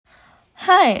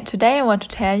Hi, today I want to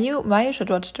tell you why you should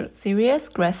watch the series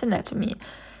Grey's Anatomy.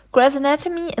 Grey's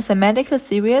Anatomy is a medical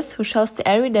series who shows the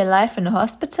everyday life in a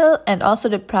hospital and also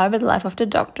the private life of the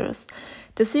doctors.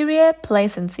 The series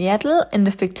plays in Seattle in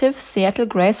the fictive Seattle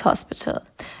Grey's Hospital.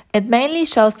 It mainly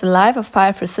shows the life of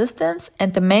 5 resistants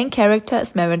and the main character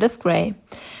is Meredith Grey.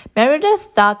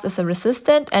 Meredith starts as a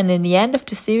resistant and in the end of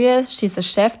the series she's a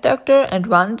chef doctor and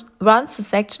runs the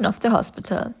section of the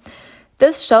hospital.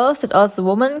 This shows that also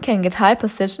women can get high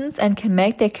positions and can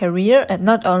make their career and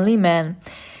not only men.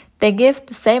 They give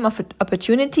the same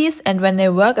opportunities and when they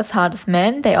work as hard as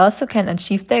men, they also can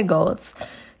achieve their goals.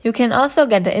 You can also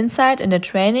get the insight in the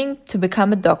training to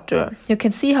become a doctor. You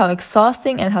can see how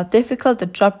exhausting and how difficult the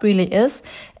job really is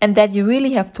and that you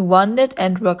really have to want it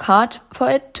and work hard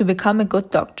for it to become a good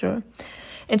doctor.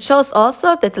 It shows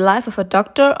also that the life of a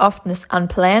doctor often is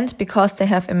unplanned because they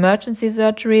have emergency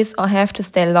surgeries or have to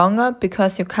stay longer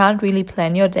because you can't really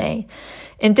plan your day.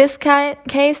 In this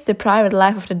case, the private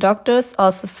life of the doctors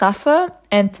also suffer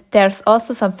and there's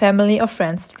also some family or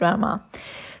friends drama.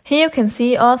 Here you can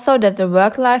see also that the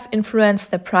work life influences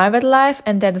the private life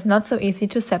and that it's not so easy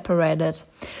to separate it.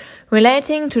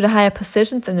 Relating to the higher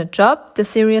positions in the job, the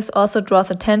series also draws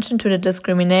attention to the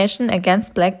discrimination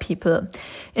against black people.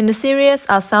 In the series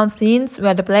are some scenes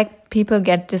where the black people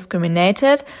get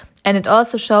discriminated, and it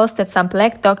also shows that some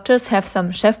black doctors have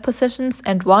some chef positions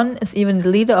and one is even the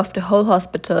leader of the whole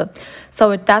hospital,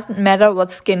 so it doesn't matter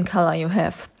what skin color you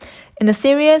have. In the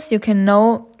series, you can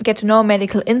get to know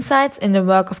medical insights in the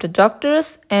work of the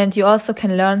doctors, and you also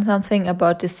can learn something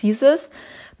about diseases.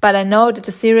 But I know that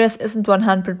the series isn't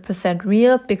 100%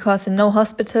 real because in no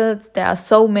hospital there are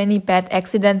so many bad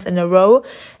accidents in a row,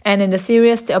 and in the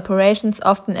series the operations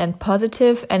often end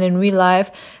positive, and in real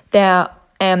life bad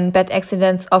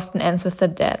accidents often ends with the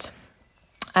death.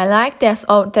 I like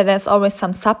that there's always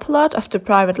some subplot of the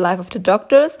private life of the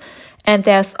doctors, and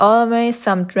there's always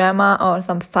some drama or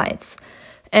some fights.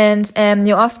 And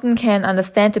you often can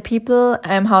understand the people,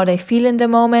 how they feel in the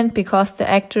moment, because the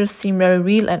actors seem very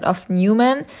real and often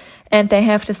human, and they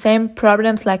have the same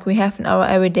problems like we have in our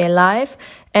everyday life.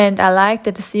 And I like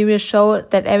that the series show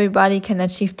that everybody can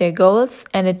achieve their goals,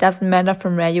 and it doesn't matter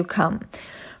from where you come.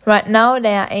 Right now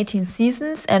there are 18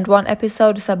 seasons, and one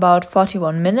episode is about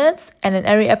 41 minutes, and in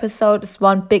every episode is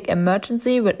one big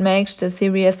emergency, which makes the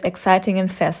series exciting and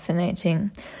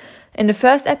fascinating. In the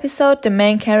first episode, the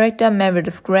main character,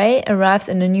 Meredith Grey, arrives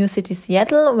in the new city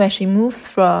Seattle, where she moves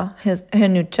for her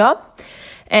new job.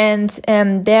 And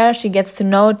there she gets to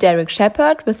know Derek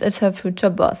Shepherd, which is her future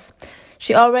boss.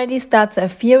 She already starts an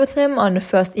affair with him on the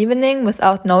first evening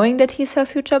without knowing that he's her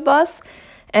future boss.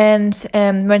 And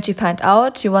when she finds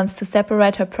out, she wants to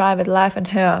separate her private life and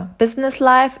her business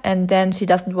life, and then she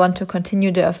doesn't want to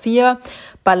continue the affair.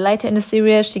 But later in the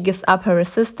series, she gives up her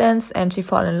resistance and she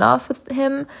falls in love with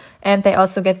him, and they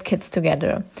also get kids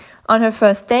together. On her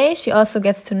first day, she also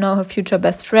gets to know her future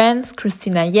best friends,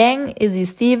 Christina Yang, Izzy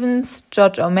Stevens,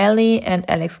 George O'Malley, and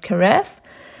Alex Karev.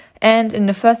 And in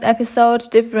the first episode,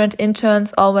 different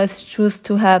interns always choose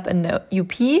to help in the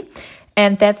UP.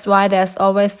 And that's why there's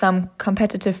always some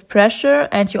competitive pressure,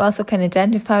 and you also can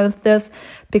identify with this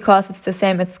because it's the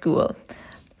same at school.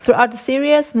 Throughout the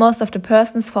series, most of the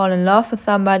persons fall in love with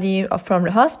somebody from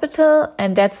the hospital,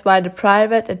 and that's why the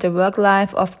private and the work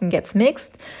life often gets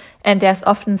mixed, and there's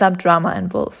often some drama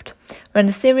involved. When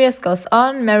the series goes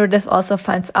on, Meredith also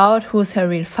finds out who's her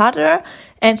real father,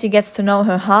 and she gets to know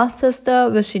her half sister,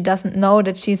 which she doesn't know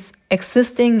that she's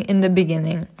existing in the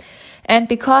beginning. And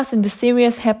because in the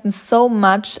series happens so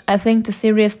much, I think the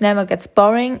series never gets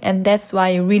boring, and that's why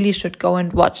you really should go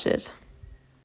and watch it.